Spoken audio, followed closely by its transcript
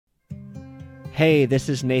Hey, this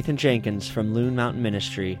is Nathan Jenkins from Loon Mountain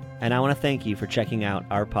Ministry, and I want to thank you for checking out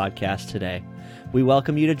our podcast today. We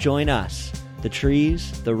welcome you to join us, the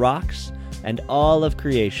trees, the rocks, and all of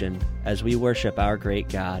creation as we worship our great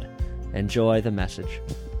God. Enjoy the message.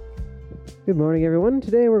 Good morning, everyone.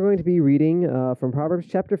 Today we're going to be reading from Proverbs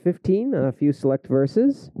chapter 15, a few select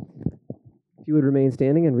verses. If you would remain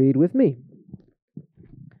standing and read with me.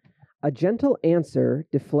 A gentle answer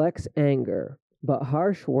deflects anger, but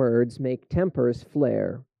harsh words make tempers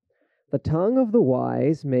flare. The tongue of the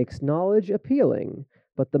wise makes knowledge appealing,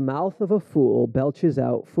 but the mouth of a fool belches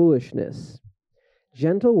out foolishness.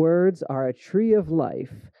 Gentle words are a tree of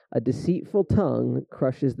life, a deceitful tongue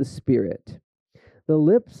crushes the spirit. The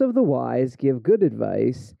lips of the wise give good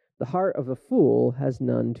advice, the heart of a fool has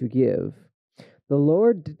none to give. The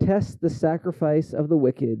Lord detests the sacrifice of the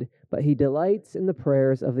wicked, but he delights in the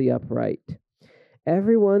prayers of the upright.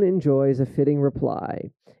 Everyone enjoys a fitting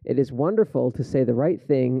reply. It is wonderful to say the right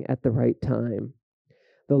thing at the right time.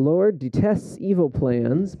 The Lord detests evil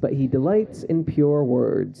plans, but he delights in pure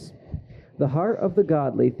words. The heart of the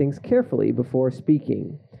godly thinks carefully before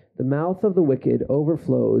speaking. The mouth of the wicked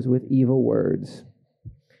overflows with evil words.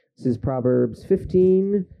 This is Proverbs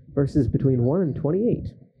 15, verses between 1 and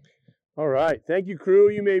 28. All right. Thank you,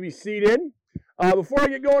 crew. You may be seated. Before I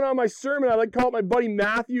get going on my sermon, I'd like to call up my buddy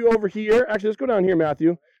Matthew over here. Actually, let's go down here,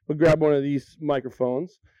 Matthew. We'll grab one of these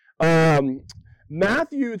microphones.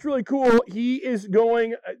 Matthew, it's really cool. He is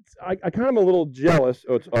going, I kind of am a little jealous.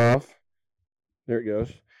 Oh, it's off. There it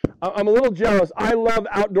goes. I'm a little jealous. I love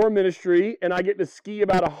outdoor ministry, and I get to ski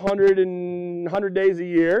about 100 days a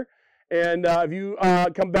year. And if you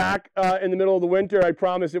come back in the middle of the winter, I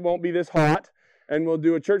promise it won't be this hot, and we'll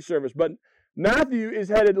do a church service. But Matthew is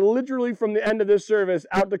headed literally from the end of this service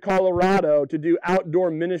out to Colorado to do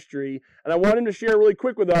outdoor ministry. And I want him to share really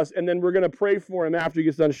quick with us, and then we're going to pray for him after he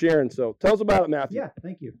gets done sharing. So tell us about it, Matthew. Yeah,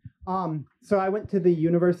 thank you. So I went to the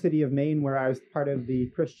University of Maine where I was part of the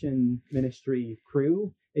Christian ministry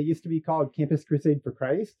crew. It used to be called Campus Crusade for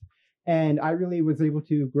Christ. And I really was able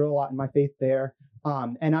to grow a lot in my faith there.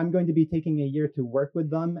 And I'm going to be taking a year to work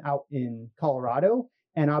with them out in Colorado.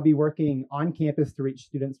 And I'll be working on campus to reach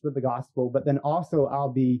students with the gospel, but then also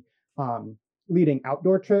I'll be leading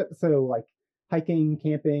outdoor trips, so like hiking,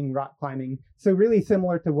 camping, rock climbing. So really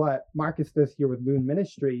similar to what Marcus does here with Loon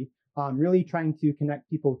Ministry, really trying to connect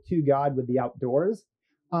people to God with the outdoors.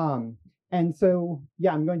 And so,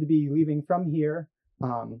 yeah, I'm going to be leaving from here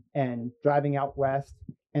and driving out west.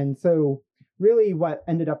 And so really what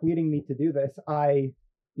ended up leading me to do this, I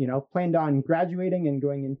planned on graduating and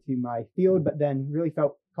going into my field, but then really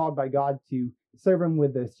felt called by God to serve him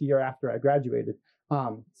with this year after I graduated.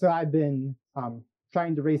 So I've been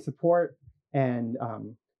trying to raise support and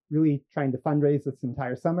really trying to fundraise this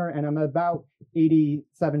entire summer. And I'm about 87%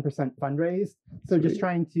 fundraised. So just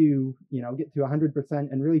trying to, get to 100%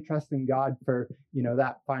 and really trusting God for,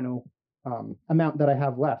 that final amount that I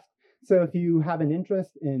have left. So if you have an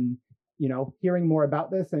interest in hearing more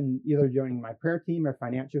about this and either joining my prayer team or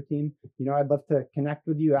financial team, I'd love to connect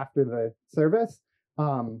with you after the service.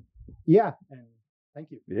 And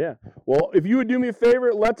thank you. Yeah. Well, if you would do me a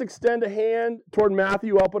favor, let's extend a hand toward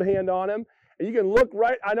Matthew. I'll put a hand on him. And you can look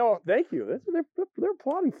right. I know. Thank you. They're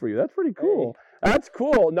applauding for you. That's pretty cool. Hey. That's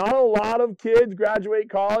cool. Not a lot of kids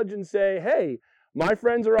graduate college and say, hey, my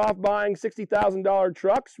friends are off buying $60,000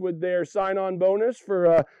 trucks with their sign-on bonus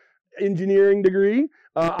for engineering degree.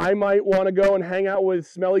 I might want to go and hang out with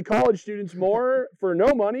smelly college students more for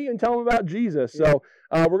no money and tell them about Jesus. So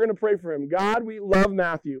we're going to pray for him. God, we love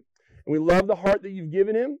Matthew, and we love the heart that you've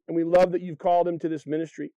given him, and we love that you've called him to this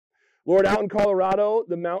ministry. Lord, out in Colorado,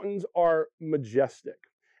 the mountains are majestic,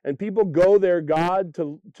 and people go there, God,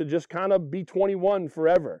 to just kind of be 21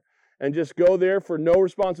 forever and just go there for no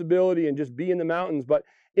responsibility and just be in the mountains. But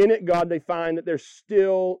in it, God, they find that they're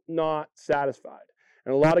still not satisfied.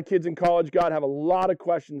 And a lot of kids in college, God, have a lot of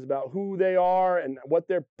questions about who they are and what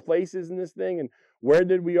their place is in this thing and where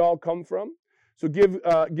did we all come from. So give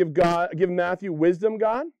Matthew wisdom,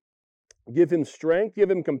 God. Give him strength. Give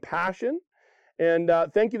him compassion. And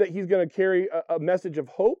thank you that he's going to carry a message of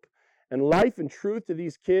hope and life and truth to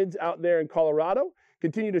these kids out there in Colorado.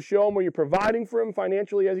 Continue to show him where you're providing for him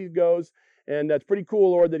financially as he goes. And that's pretty cool,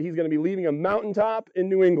 Lord, that he's going to be leaving a mountaintop in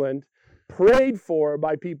New England, prayed for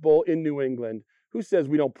by people in New England. Who says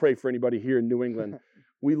we don't pray for anybody here in New England?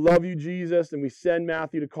 We love you, Jesus, and we send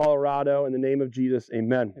Matthew to Colorado in the name of Jesus.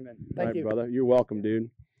 Amen. Amen. Thank you, brother. You're welcome, dude.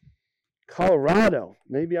 Colorado.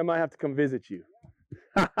 Maybe I might have to come visit you.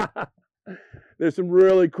 There's some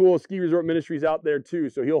really cool ski resort ministries out there, too,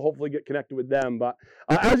 so he'll hopefully get connected with them. But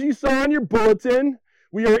as you saw in your bulletin,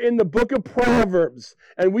 We are in the book of Proverbs,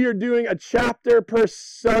 and we are doing a chapter per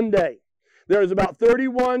Sunday. There's about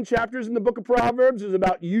 31 chapters in the book of Proverbs. There's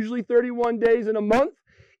about usually 31 days in a month.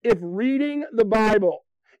 If reading the Bible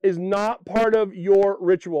is not part of your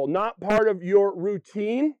ritual, not part of your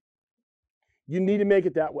routine, you need to make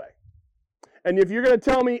it that way. And if you're going to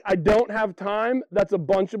tell me I don't have time, that's a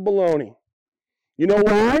bunch of baloney. You know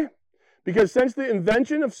why? Because since the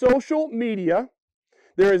invention of social media,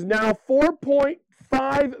 there is now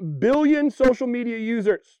 4.5 billion social media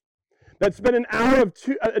users that spend an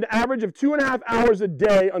average of 2.5 hours a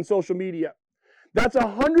day on social media. That's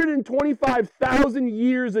 125,000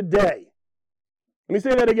 years a day. Let me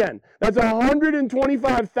say that again. That's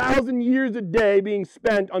 125,000 years a day being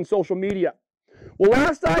spent on social media. Well,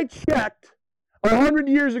 last I checked, 100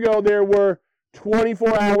 years ago, there were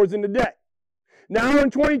 24 hours in a day. Now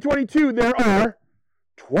in 2022, there are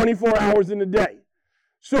 24 hours in a day.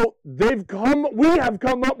 So we have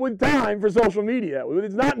come up with time for social media.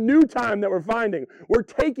 It's not new time that we're finding. We're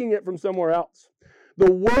taking it from somewhere else.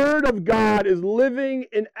 The Word of God is living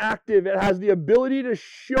and active. It has the ability to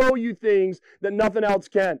show you things that nothing else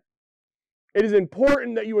can. It is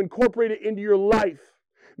important that you incorporate it into your life,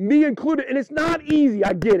 me included. And it's not easy,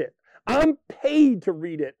 I get it. I'm paid to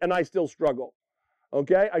read it, and I still struggle.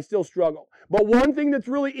 Okay? I still struggle. But one thing that's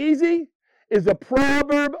really easy is a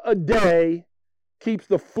proverb a day keeps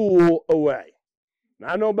the fool away. Now,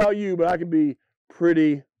 I don't know about you, but I can be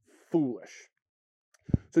pretty foolish.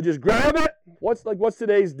 So just grab it. What's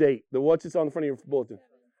today's date? What's on the front of your bulletin?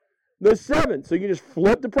 The 7th. So you can just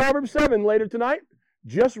flip to Proverbs 7 later tonight.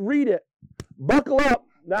 Just read it. Buckle up.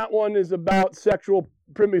 That one is about sexual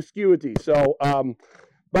promiscuity. So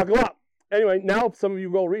buckle up. Anyway, now some of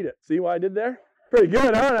you go read it. See what I did there? Pretty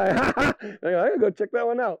good, aren't I? I gotta go check that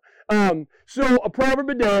one out. So a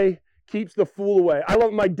proverb a day keeps the fool away. I love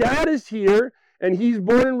it. My dad is here, and he's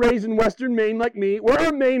born and raised in Western Maine like me. Where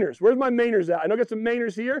are Mainers? Where's my Mainers at? I know I got some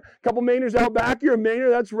Mainers here. A couple Mainers out back. You're a Mainer,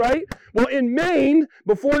 that's right. Well, in Maine,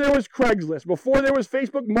 before there was Craigslist, before there was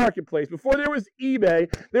Facebook Marketplace, before there was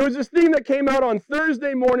eBay, there was this thing that came out on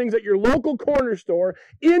Thursday mornings at your local corner store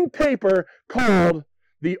in paper called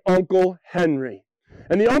the Uncle Henry.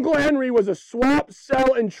 And the Uncle Henry was a swap,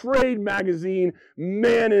 sell, and trade magazine.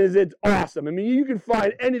 Man, it's awesome. I mean, you can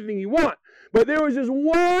find anything you want. But there was just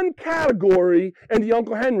one category in the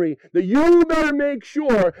Uncle Henry that you better make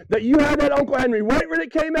sure that you had that Uncle Henry right when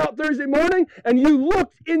it came out Thursday morning, and you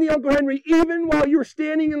looked in the Uncle Henry even while you were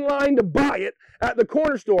standing in line to buy it at the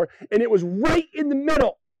corner store, and it was right in the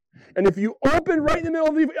middle. And if you opened right in the middle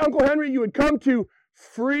of the Uncle Henry, you would come to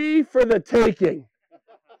free for the taking.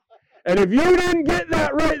 And if you didn't get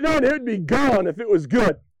that right then, it would be gone if it was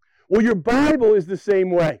good. Well, your Bible is the same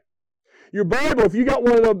way. Your Bible, if you got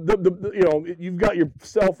one of you've got your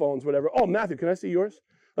cell phones, whatever. Oh, Matthew, can I see yours?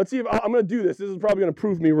 Let's see if I'm going to do this. This is probably going to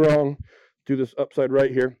prove me wrong. Do this upside right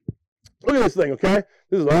here. Look at this thing, okay?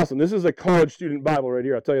 This is awesome. This is a college student Bible right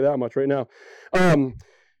here. I'll tell you that much right now.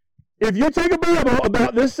 If you take a Bible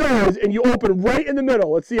about this size and you open right in the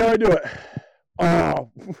middle, let's see how I do it. Oh,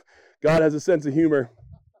 God has a sense of humor.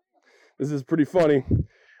 This is pretty funny.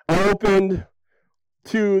 I opened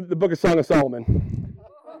to the book of Song of Solomon.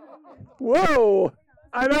 Whoa!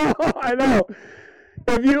 I know.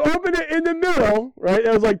 If you open it in the middle, right,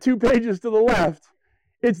 it was like 2 pages to the left,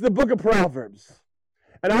 it's the book of Proverbs.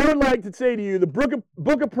 And I would like to say to you, the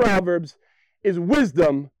book of Proverbs is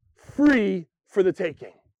wisdom free for the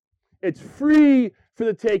taking. It's free for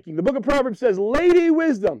the taking. The book of Proverbs says, lady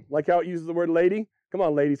wisdom, like how it uses the word lady. Come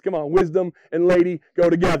on, ladies, come on. Wisdom and lady go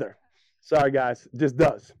together. Sorry, guys, it just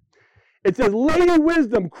does. It says, lady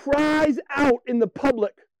wisdom cries out in the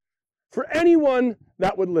public for anyone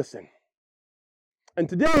that would listen. And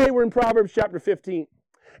today we're in Proverbs chapter 15.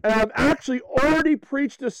 And I've actually already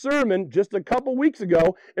preached a sermon just a couple weeks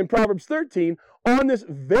ago in Proverbs 13 on this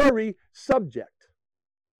very subject.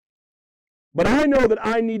 But I know that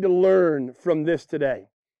I need to learn from this today.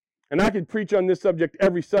 And I could preach on this subject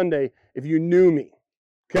every Sunday if you knew me.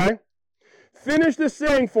 Okay? Finish this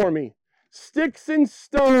saying for me. Sticks and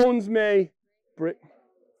stones may break,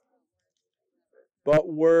 but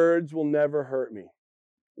words will never hurt me.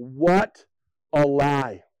 What a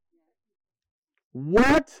lie.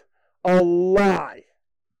 What a lie.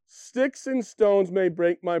 Sticks and stones may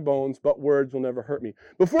break my bones, but words will never hurt me.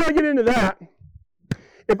 Before I get into that,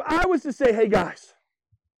 if I was to say, hey guys,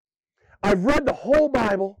 I've read the whole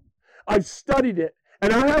Bible, I've studied it,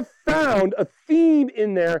 and I have found a theme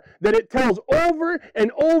in there that it tells over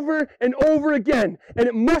and over and over again. And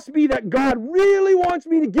it must be that God really wants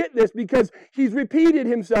me to get this because he's repeated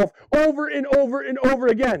himself over and over and over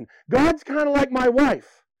again. God's kind of like my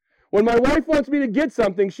wife. When my wife wants me to get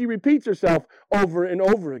something, she repeats herself over and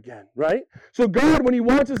over again, right? So God, when he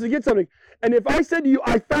wants us to get something, and if I said to you,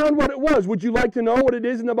 I found what it was, would you like to know what it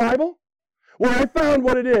is in the Bible? Well, I found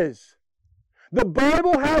what it is. The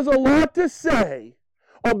Bible has a lot to say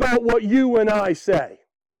about what you and I say.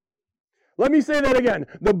 Let me say that again.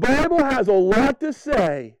 The Bible has a lot to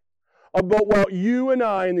say about what you and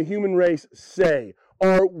I and the human race say,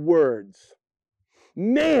 our words.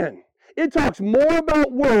 Man, it talks more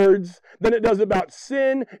about words than it does about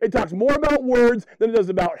sin. It talks more about words than it does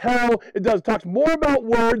about hell. It talks more about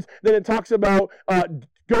words than it talks about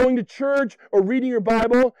going to church or reading your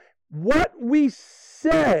Bible. What we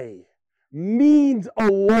say means a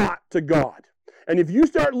lot to God. And if you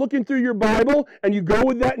start looking through your Bible and you go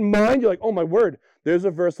with that in mind, you're like, oh my word, there's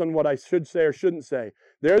a verse on what I should say or shouldn't say.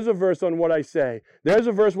 There's a verse on what I say. There's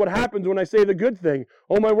a verse what happens when I say the good thing.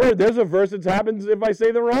 Oh my word, there's a verse that happens if I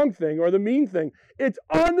say the wrong thing or the mean thing. It's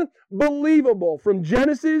unbelievable from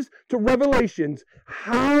Genesis to Revelations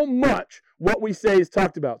how much what we say is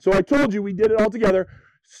talked about. So I told you we did it all together.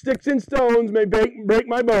 Sticks and stones may break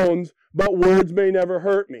my bones, but words may never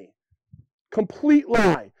hurt me. Complete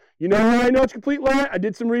lie. You know how I know it's a complete lie? I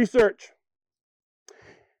did some research.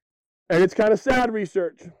 And it's kind of sad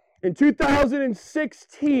research. In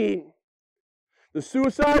 2016, the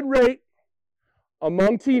suicide rate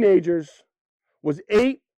among teenagers was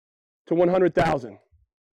 8 to 100,000.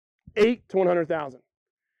 8 to 100,000.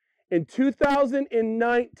 In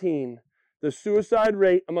 2019, the suicide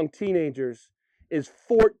rate among teenagers is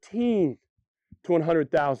 14 to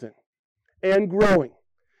 100,000 and growing.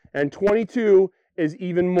 And 22 is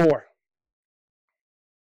even more.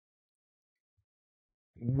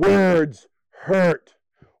 Words hurt.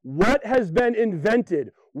 What has been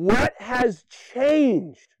invented? What has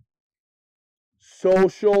changed?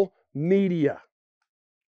 Social media.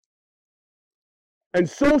 And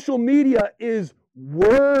social media is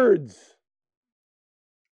words.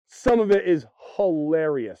 Some of it is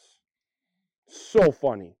hilarious. So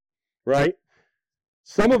funny, right?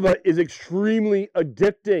 Some of it is extremely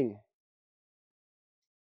addicting.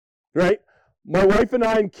 Right? My wife and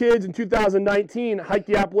I and kids in 2019 hiked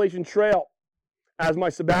the Appalachian Trail as my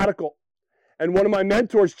sabbatical. And one of my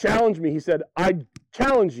mentors challenged me. He said, I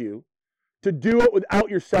challenge you to do it without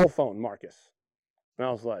your cell phone, Marcus. And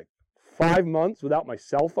I was like, 5 months without my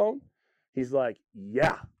cell phone? He's like,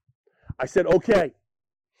 yeah. I said, okay.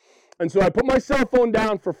 And so I put my cell phone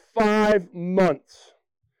down for 5 months.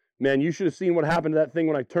 Man, you should have seen what happened to that thing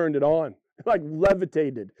when I turned it on. It like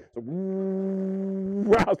levitated. So,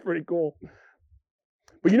 wow, it's pretty cool.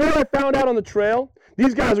 But you know what I found out on the trail?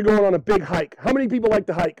 These guys are going on a big hike. How many people like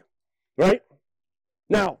to hike? Right?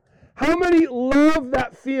 Now, how many love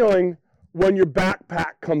that feeling when your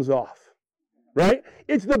backpack comes off? Right?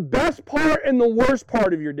 It's the best part and the worst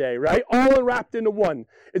part of your day, right? All wrapped into one.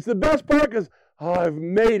 It's the best part because, oh, I've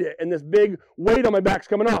made it, and this big weight on my back's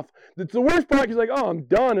coming off. It's the worst part because, like, oh, I'm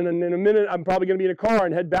done, and in a minute I'm probably going to be in a car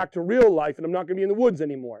and head back to real life, and I'm not going to be in the woods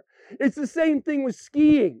anymore. It's the same thing with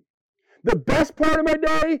skiing. The best part of my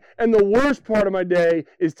day and the worst part of my day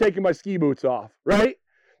is taking my ski boots off, right?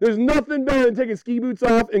 There's nothing better than taking ski boots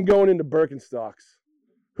off and going into Birkenstocks.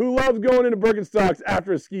 Who loves going into Birkenstocks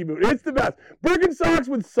after a ski boot? It's the best. Birkenstocks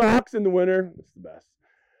with socks in the winter, it's the best.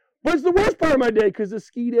 But it's the worst part of my day because the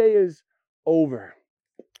ski day is over.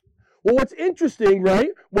 Well, what's interesting, right,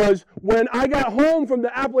 was when I got home from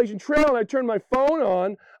the Appalachian Trail and I turned my phone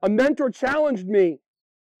on, a mentor challenged me.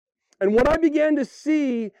 And what I began to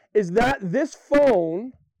see is that this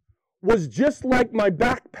phone was just like my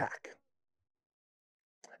backpack.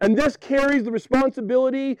 And this carries the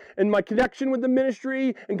responsibility and my connection with the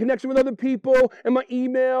ministry and connection with other people and my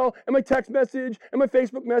email and my text message and my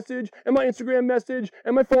Facebook message and my Instagram message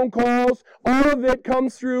and my phone calls. All of it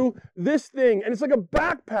comes through this thing. And it's like a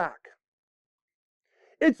backpack.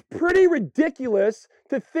 It's pretty ridiculous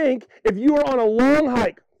to think if you are on a long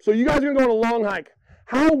hike. So you guys are going to go on a long hike.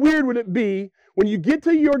 How weird would it be when you get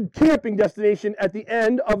to your camping destination at the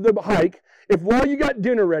end of the hike, if while you got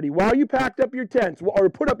dinner ready, while you packed up your tents, or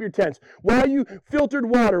put up your tents, while you filtered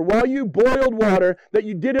water, while you boiled water, that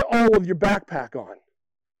you did it all with your backpack on?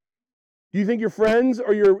 Do you think your friends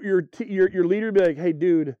or your leader would be like, hey,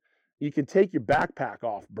 dude, you can take your backpack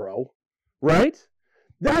off, bro? Right?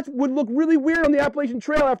 That would look really weird on the Appalachian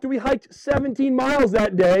Trail after we hiked 17 miles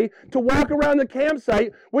that day to walk around the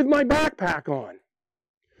campsite with my backpack on.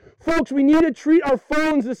 Folks, we need to treat our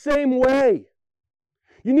phones the same way.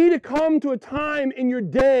 You need to come to a time in your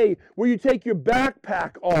day where you take your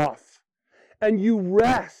backpack off and you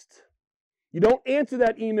rest. You don't answer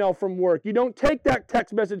that email from work. You don't take that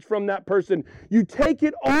text message from that person. You take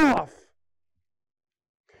it off.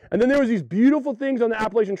 And then there was these beautiful things on the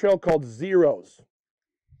Appalachian Trail called zeros.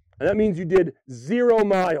 And that means you did 0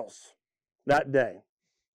 miles that day.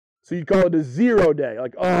 So you'd call it a 0 day.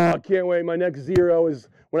 Like, oh, I can't wait. My next 0 is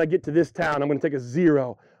when I get to this town. I'm going to take a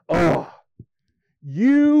 0. Oh,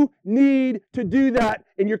 you need to do that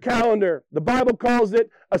in your calendar. The Bible calls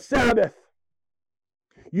it a Sabbath.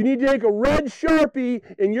 You need to take a red Sharpie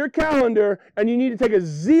in your calendar, and you need to take a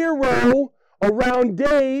 0 around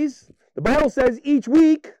days. The Bible says each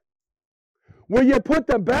week where you put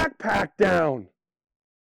the backpack down.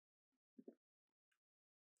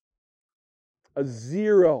 A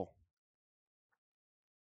 0.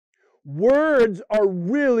 Words are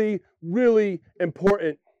really, really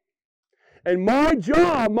important. And my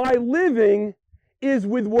job, my living, is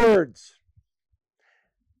with words.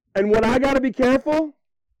 And what I got to be careful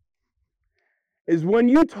is when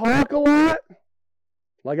you talk a lot,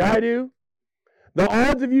 like I do, the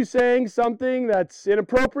odds of you saying something that's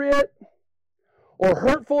inappropriate or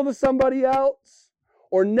hurtful to somebody else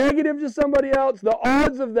or negative to somebody else, the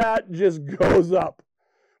odds of that just goes up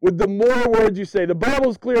with the more words you say. The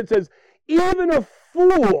Bible's clear. It says, even a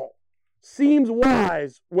fool seems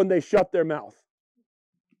wise when they shut their mouth.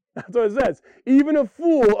 That's what it says. Even a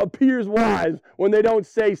fool appears wise when they don't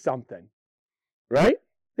say something. Right?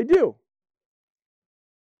 They do.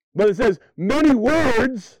 But it says, many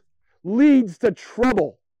words leads to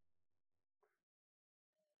trouble.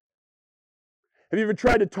 Have you ever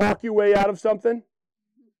tried to talk your way out of something?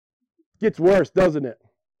 Gets worse, doesn't it?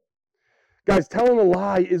 Guys, telling a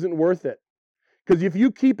lie isn't worth it. Because if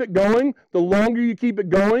you keep it going, the longer you keep it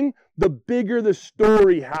going, the bigger the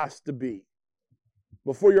story has to be.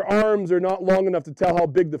 Before your arms are not long enough to tell how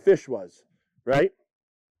big the fish was, right?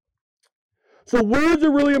 So words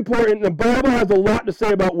are really important, and the Bible has a lot to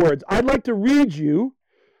say about words. I'd like to read you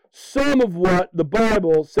some of what the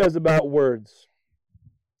Bible says about words.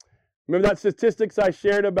 Remember that statistics I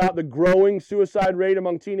shared about the growing suicide rate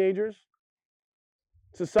among teenagers?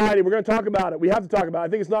 Society, we're going to talk about it. We have to talk about it. I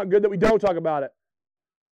think it's not good that we don't talk about it.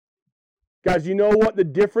 Guys, you know what the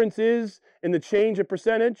difference is in the change of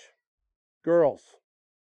percentage? Girls.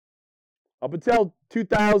 Up until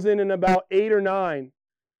 2008 or 9,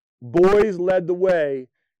 boys led the way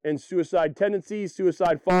in suicide tendencies,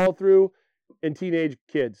 suicide follow-through in teenage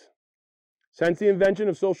kids. Since the invention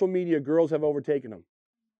of social media, girls have overtaken them.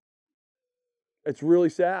 It's really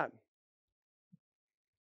sad.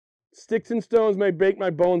 Sticks and stones may break my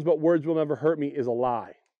bones, but words will never hurt me is a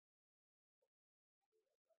lie.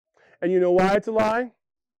 And you know why it's a lie?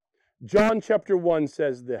 John chapter 1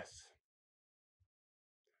 says this.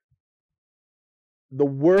 The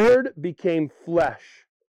Word became flesh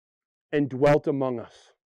and dwelt among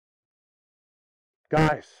us.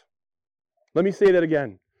 Guys, let me say that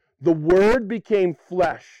again. The Word became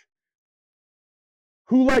flesh.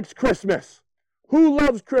 Who likes Christmas? Who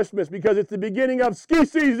loves Christmas? Because it's the beginning of ski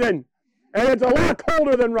season, and it's a lot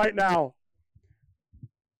colder than right now.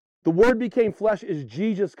 The Word became flesh is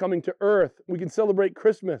Jesus coming to earth. We can celebrate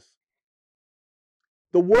Christmas.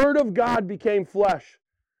 The Word of God became flesh.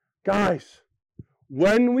 Guys,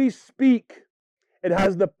 when we speak, it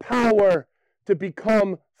has the power to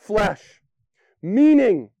become flesh.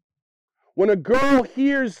 Meaning, when a girl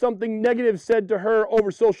hears something negative said to her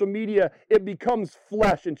over social media, it becomes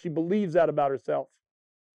flesh and she believes that about herself.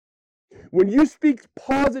 When you speak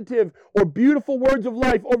positive or beautiful words of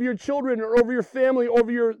life over your children or over your family, over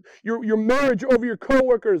your marriage, over your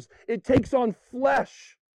coworkers, it takes on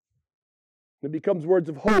flesh. It becomes words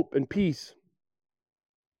of hope and peace.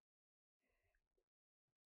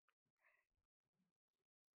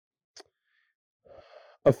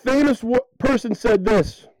 A famous person said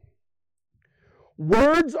this: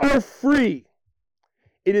 words are free.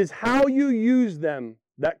 It is how you use them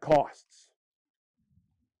that costs.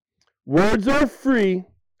 Words are free.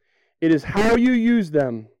 It is how you use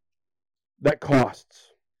them that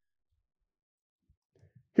costs.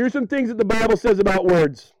 Here's some things that the Bible says about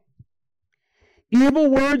words.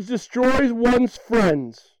 Evil words destroys one's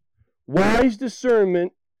friends. Wise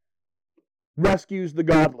discernment rescues the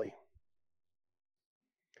godly.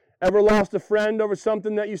 Ever lost a friend over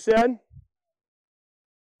something that you said?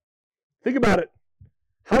 Think about it.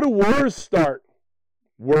 How do wars start?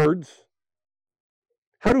 Words.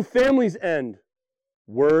 How do families end?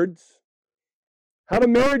 Words. How do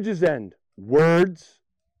marriages end? Words.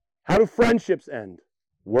 How do friendships end?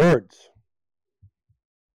 Words.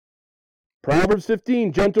 Proverbs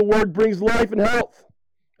 15, gentle word brings life and health.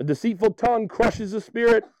 A deceitful tongue crushes the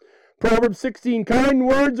spirit. Proverbs 16, kind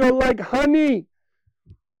words are like honey.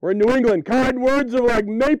 We're in New England. Kind words are like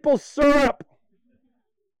maple syrup.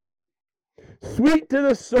 Sweet to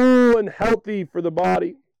the soul and healthy for the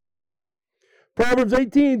body. Proverbs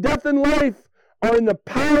 18, death and life are in the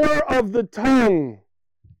power of the tongue.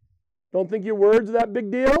 Don't think your words are that big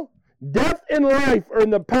deal? Death and life are in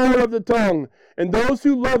the power of the tongue, and those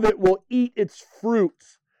who love it will eat its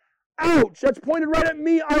fruits. Ouch! That's pointed right at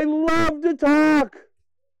me. I love to talk.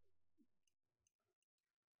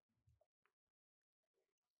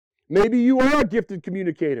 Maybe you are a gifted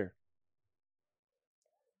communicator.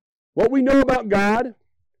 What we know about God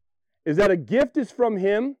is that a gift is from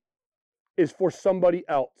Him, is for somebody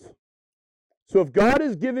else. So if God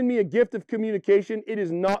has given me a gift of communication, it is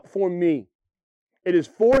not for me. It is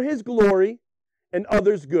for His glory and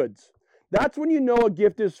others' goods. That's when you know a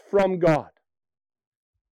gift is from God.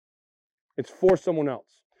 It's for someone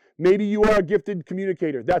else. Maybe you are a gifted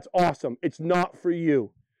communicator. That's awesome. It's not for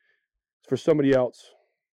you. It's for somebody else.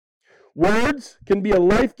 Words can be a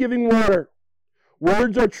life-giving water.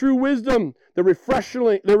 Words are true wisdom. They're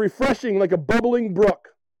refreshing like a bubbling brook.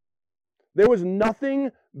 There was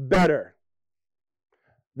nothing better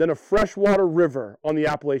than a freshwater river on the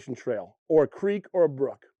Appalachian Trail, or a creek or a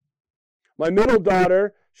brook. My middle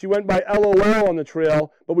daughter, she went by LOL on the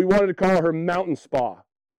trail, but we wanted to call her Mountain Spa.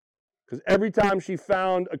 Because every time she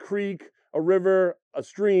found a creek, a river, a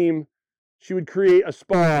stream, she would create a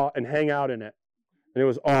spa and hang out in it. And it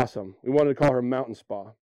was awesome. We wanted to call her Mountain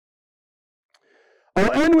Spa.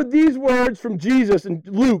 I'll end with these words from Jesus in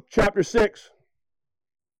Luke chapter 6.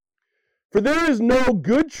 For there is no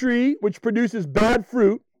good tree which produces bad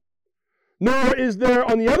fruit, nor is there,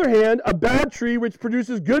 on the other hand, a bad tree which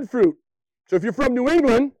produces good fruit. So if you're from New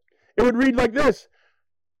England, it would read like this.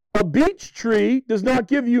 A beech tree does not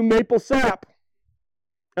give you maple sap,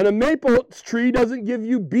 and a maple tree doesn't give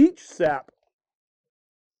you beech sap.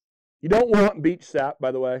 You don't want beech sap,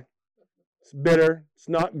 by the way. It's bitter. It's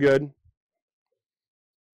not good.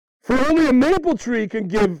 For only a maple tree can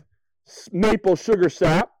give maple sugar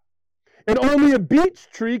sap, and only a beech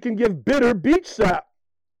tree can give bitter beech sap.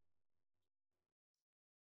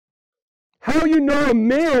 How you know a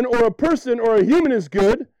man or a person or a human is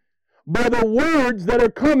good? By the words that are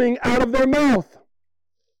coming out of their mouth.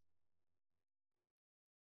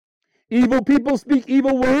 Evil people speak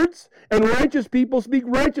evil words, and righteous people speak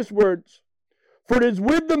righteous words. For it is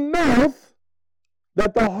with the mouth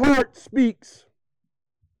that the heart speaks.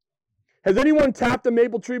 Has anyone tapped a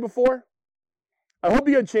maple tree before? I hope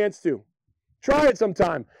you get a chance to. Try it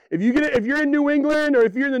sometime. If you're in New England or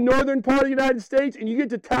if you're in the northern part of the United States and you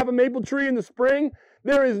get to tap a maple tree in the spring,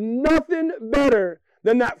 there is nothing better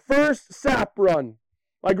than that first sap run.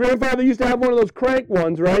 My grandfather used to have one of those crank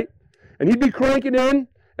ones, right? And he'd be cranking in,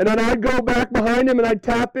 and then I'd go back behind him and I'd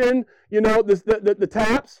tap in, the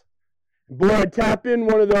taps. Boy, I'd tap in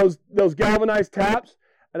one of those galvanized taps,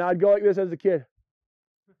 and I'd go like this as a kid.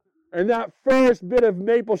 And that first bit of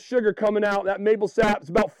maple sugar coming out, that maple sap, it's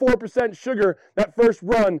about 4% sugar, that first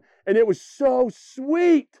run. And it was so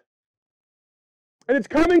sweet. And it's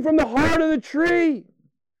coming from the heart of the tree.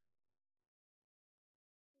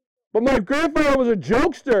 But my grandfather was a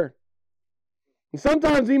jokester. And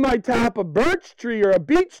sometimes he might tap a birch tree or a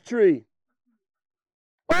beech tree.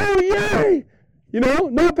 Oh, yay!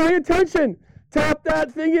 Not paying attention. Tap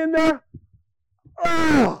that thing in there.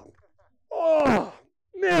 Oh.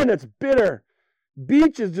 Man, that's bitter.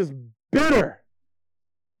 Beech is just bitter.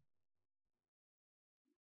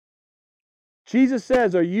 Jesus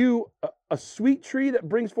says, are you a sweet tree that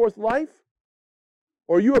brings forth life?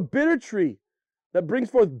 Or are you a bitter tree that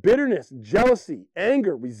brings forth bitterness, jealousy,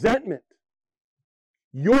 anger, resentment?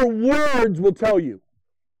 Your words will tell you.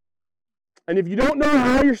 And if you don't know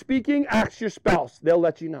how you're speaking, ask your spouse. They'll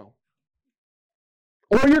let you know.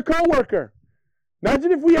 Or your coworker.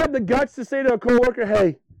 Imagine if we had the guts to say to a coworker,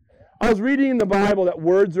 hey, I was reading in the Bible that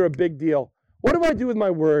words are a big deal. What do I do with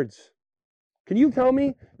my words? Can you tell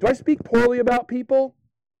me? Do I speak poorly about people?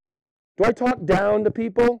 Do I talk down to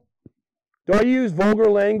people? Do I use vulgar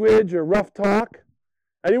language or rough talk?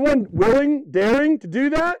 Anyone willing, daring to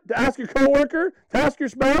do that? To ask your coworker? To ask your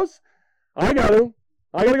spouse? I got to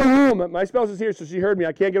go home. My spouse is here, so she heard me.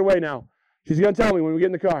 I can't get away now. She's going to tell me when we get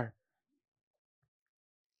in the car.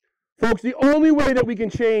 Folks, the only way that we can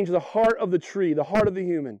change the heart of the tree, the heart of the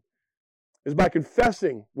human, is by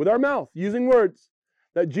confessing with our mouth, using words,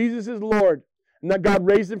 that Jesus is Lord, and that God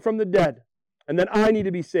raised Him from the dead, and that I need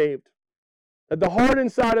to be saved. That the heart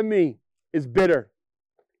inside of me is bitter,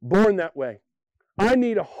 born that way. I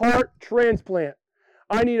need a heart transplant.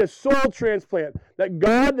 I need a soul transplant.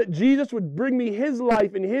 That Jesus would bring me His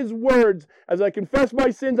life and His words. As I confess my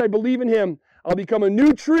sins, I believe in Him. I'll become a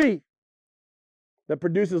new tree that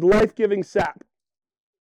produces life-giving sap.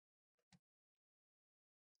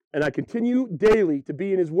 And I continue daily to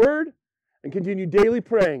be in His Word and continue daily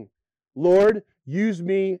praying Lord, use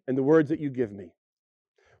me and the words that you give me.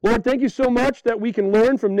 Lord, thank you so much that we can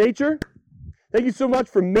learn from nature. Thank you so much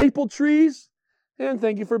for maple trees, and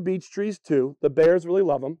thank you for beech trees too. The bears really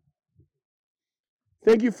love them.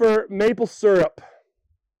 Thank you for maple syrup.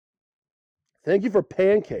 Thank you for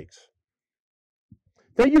pancakes.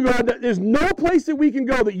 Thank you, God, that there's no place that we can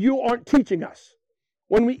go that you aren't teaching us.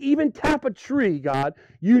 When we even tap a tree, God,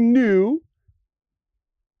 you knew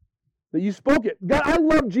that you spoke it. God, I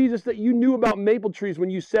love, Jesus, that you knew about maple trees when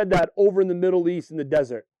you said that over in the Middle East in the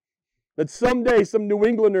desert. That someday some New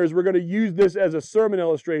Englanders were going to use this as a sermon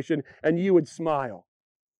illustration and you would smile.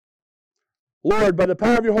 Lord, by the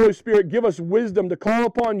power of your Holy Spirit, give us wisdom to call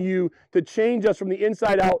upon you to change us from the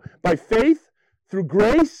inside out by faith, through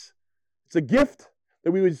grace. It's a gift,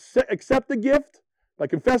 that we would accept the gift by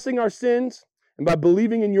confessing our sins and by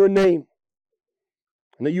believing in your name.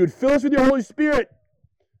 And that you would fill us with your Holy Spirit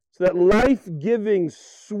so that life-giving,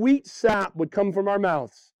 sweet sap would come from our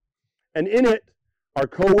mouths. And in it, our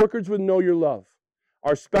co-workers would know your love.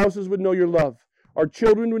 Our spouses would know your love. Our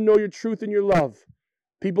children would know your truth and your love.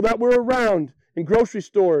 People that were around in grocery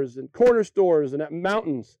stores and corner stores and at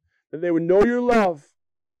mountains, that they would know your love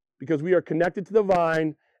because we are connected to the vine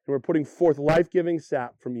and we're putting forth life-giving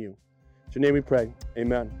sap from you. In your name we pray.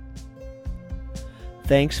 Amen.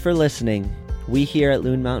 Thanks for listening. We here at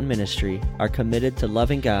Loon Mountain Ministry are committed to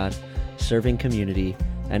loving God, serving community,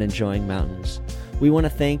 and enjoying mountains. We want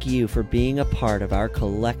to thank you for being a part of our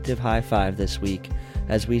collective high five this week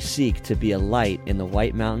as we seek to be a light in the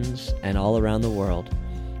White Mountains and all around the world.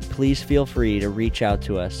 Please feel free to reach out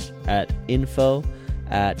to us at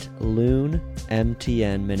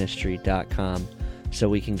info@loonmtnministry.com so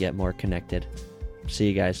we can get more connected. See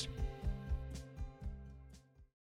you guys.